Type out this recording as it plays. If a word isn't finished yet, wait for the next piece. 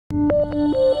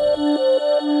Mul-T-Lock,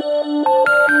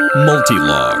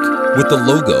 with the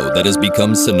logo that has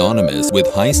become synonymous with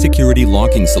high-security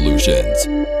locking solutions,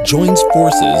 joins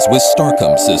forces with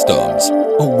Starcom Systems,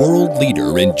 a world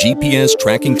leader in GPS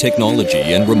tracking technology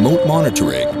and remote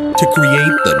monitoring, to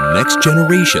create the next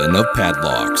generation of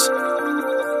padlocks.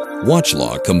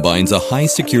 WatchLock combines a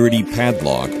high-security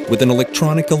padlock with an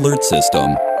electronic alert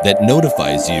system that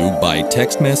notifies you by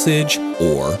text message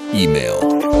or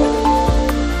email.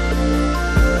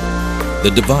 The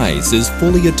device is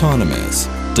fully autonomous,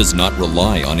 does not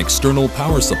rely on external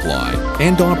power supply,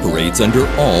 and operates under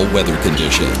all weather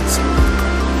conditions.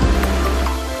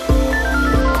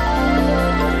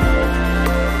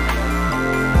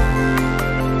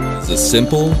 It's a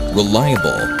simple,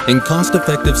 reliable, and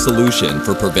cost-effective solution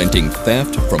for preventing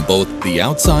theft from both the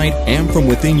outside and from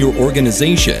within your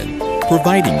organization,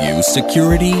 providing you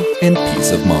security and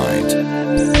peace of mind.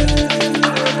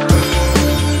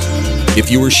 If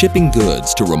you are shipping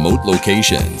goods to remote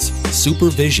locations,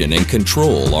 supervision and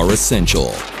control are essential.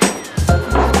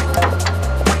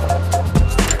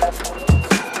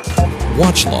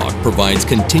 WatchLock provides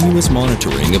continuous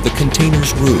monitoring of the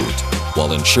container's route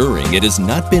while ensuring it has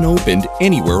not been opened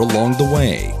anywhere along the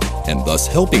way, and thus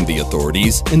helping the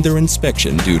authorities in their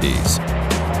inspection duties.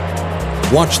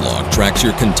 WatchLock tracks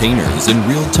your containers in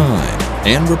real time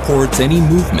and reports any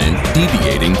movement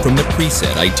deviating from the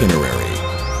preset itinerary.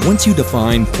 Once you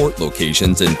define port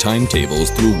locations and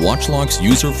timetables through WatchLock's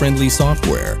user-friendly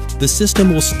software, the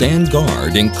system will stand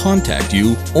guard and contact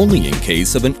you only in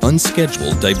case of an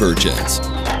unscheduled divergence.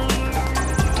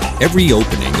 Every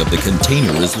opening of the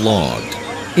container is logged,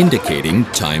 indicating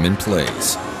time and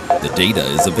place. The data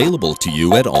is available to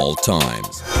you at all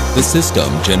times. The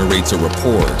system generates a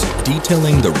report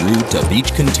detailing the route of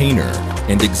each container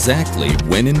and exactly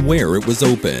when and where it was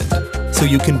opened, so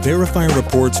you can verify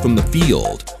reports from the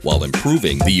field while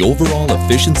improving the overall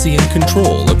efficiency and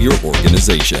control of your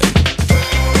organization.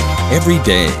 Every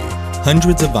day,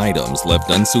 hundreds of items left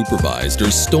unsupervised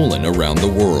are stolen around the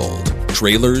world.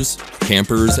 Trailers,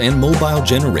 campers, and mobile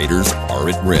generators are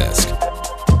at risk.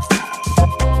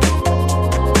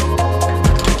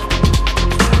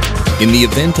 In the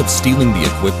event of stealing the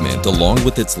equipment along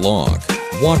with its lock,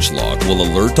 WatchLock will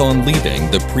alert on leaving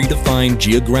the predefined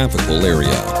geographical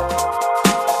area.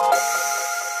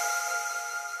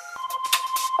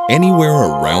 Anywhere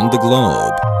around the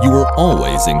globe, you are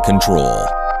always in control.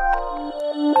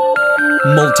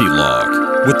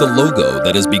 Mul-T-Lock, with the logo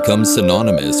that has become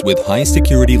synonymous with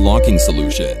high-security locking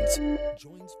solutions,